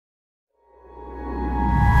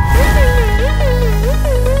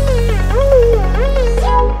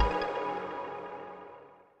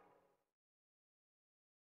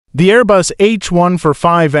The Airbus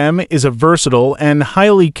H145M is a versatile and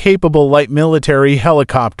highly capable light military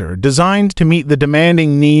helicopter designed to meet the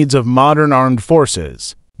demanding needs of modern armed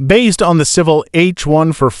forces. Based on the civil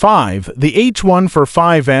H145, the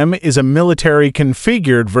H145M is a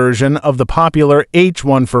military-configured version of the popular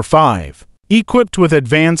H145. Equipped with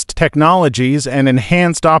advanced technologies and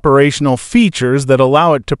enhanced operational features that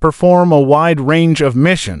allow it to perform a wide range of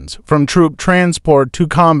missions, from troop transport to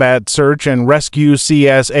combat search and rescue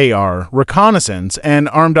SAR, reconnaissance, and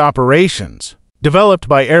armed operations. Developed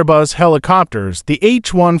by Airbus Helicopters, the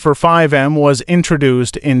H145M was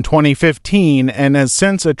introduced in 2015 and has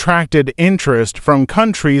since attracted interest from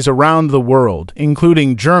countries around the world,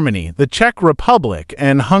 including Germany, the Czech Republic,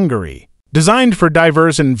 and Hungary. Designed for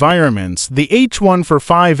diverse environments, the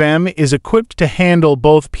H145M is equipped to handle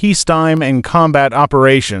both peacetime and combat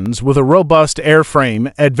operations with a robust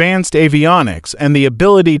airframe, advanced avionics, and the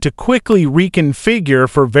ability to quickly reconfigure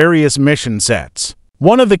for various mission sets.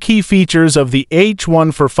 One of the key features of the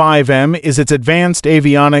H145M is its advanced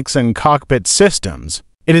avionics and cockpit systems.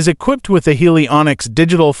 It is equipped with the Helionics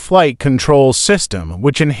digital flight control system,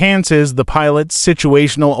 which enhances the pilot's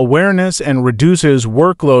situational awareness and reduces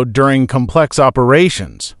workload during complex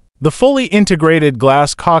operations. The fully integrated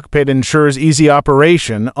glass cockpit ensures easy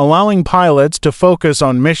operation, allowing pilots to focus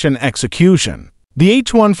on mission execution. The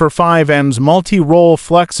H145M's multi-role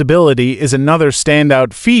flexibility is another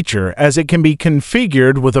standout feature, as it can be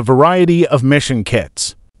configured with a variety of mission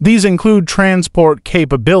kits. These include transport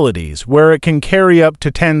capabilities, where it can carry up to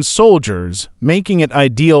 10 soldiers, making it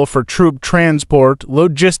ideal for troop transport,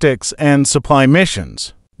 logistics, and supply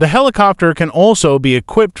missions. The helicopter can also be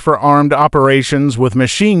equipped for armed operations with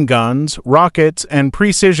machine guns, rockets, and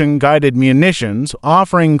precision-guided munitions,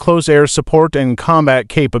 offering close air support and combat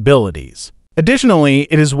capabilities. Additionally,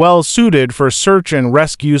 it is well suited for search and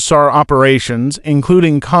rescue SAR operations,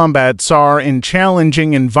 including combat SAR in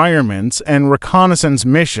challenging environments and reconnaissance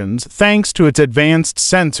missions, thanks to its advanced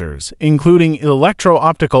sensors, including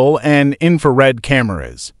electro-optical and infrared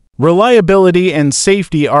cameras. Reliability and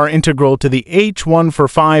safety are integral to the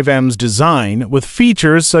H145M's design, with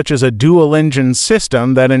features such as a dual-engine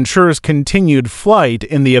system that ensures continued flight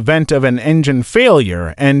in the event of an engine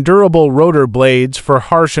failure and durable rotor blades for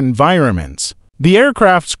harsh environments. The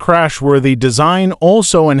aircraft's crashworthy design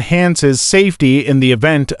also enhances safety in the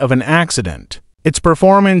event of an accident. Its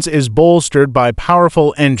performance is bolstered by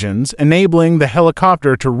powerful engines, enabling the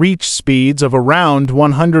helicopter to reach speeds of around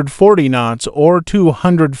 140 knots or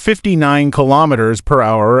 259 kilometers per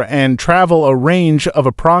hour and travel a range of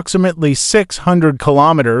approximately 600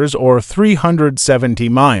 kilometers or 370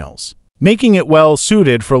 miles, making it well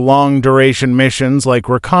suited for long-duration missions like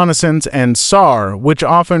reconnaissance and SAR, which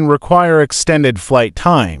often require extended flight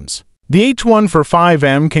times. The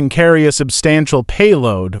H145M can carry a substantial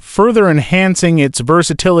payload, further enhancing its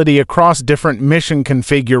versatility across different mission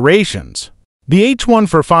configurations. The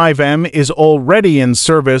H145M is already in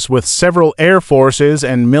service with several air forces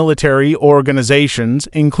and military organizations,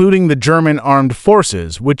 including the German Armed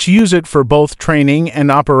Forces, which use it for both training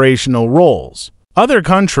and operational roles. Other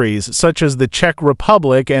countries, such as the Czech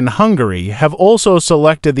Republic and Hungary, have also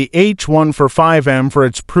selected the H145M for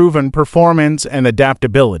its proven performance and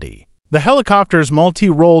adaptability. The helicopter's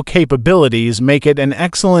multi-role capabilities make it an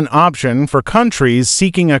excellent option for countries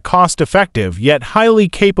seeking a cost-effective yet highly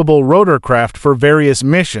capable rotorcraft for various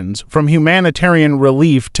missions, from humanitarian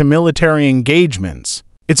relief to military engagements.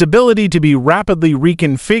 Its ability to be rapidly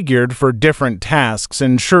reconfigured for different tasks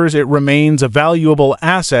ensures it remains a valuable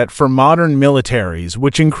asset for modern militaries,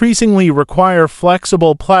 which increasingly require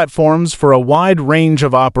flexible platforms for a wide range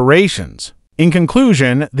of operations. In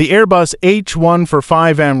conclusion, the Airbus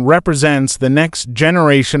H145M represents the next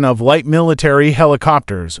generation of light military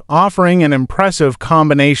helicopters, offering an impressive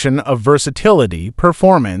combination of versatility,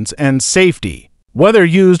 performance, and safety. Whether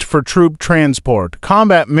used for troop transport,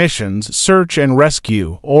 combat missions, search and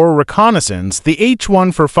rescue, or reconnaissance, the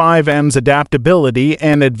H145M's adaptability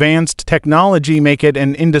and advanced technology make it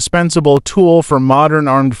an indispensable tool for modern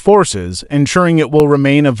armed forces, ensuring it will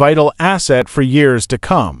remain a vital asset for years to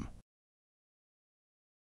come.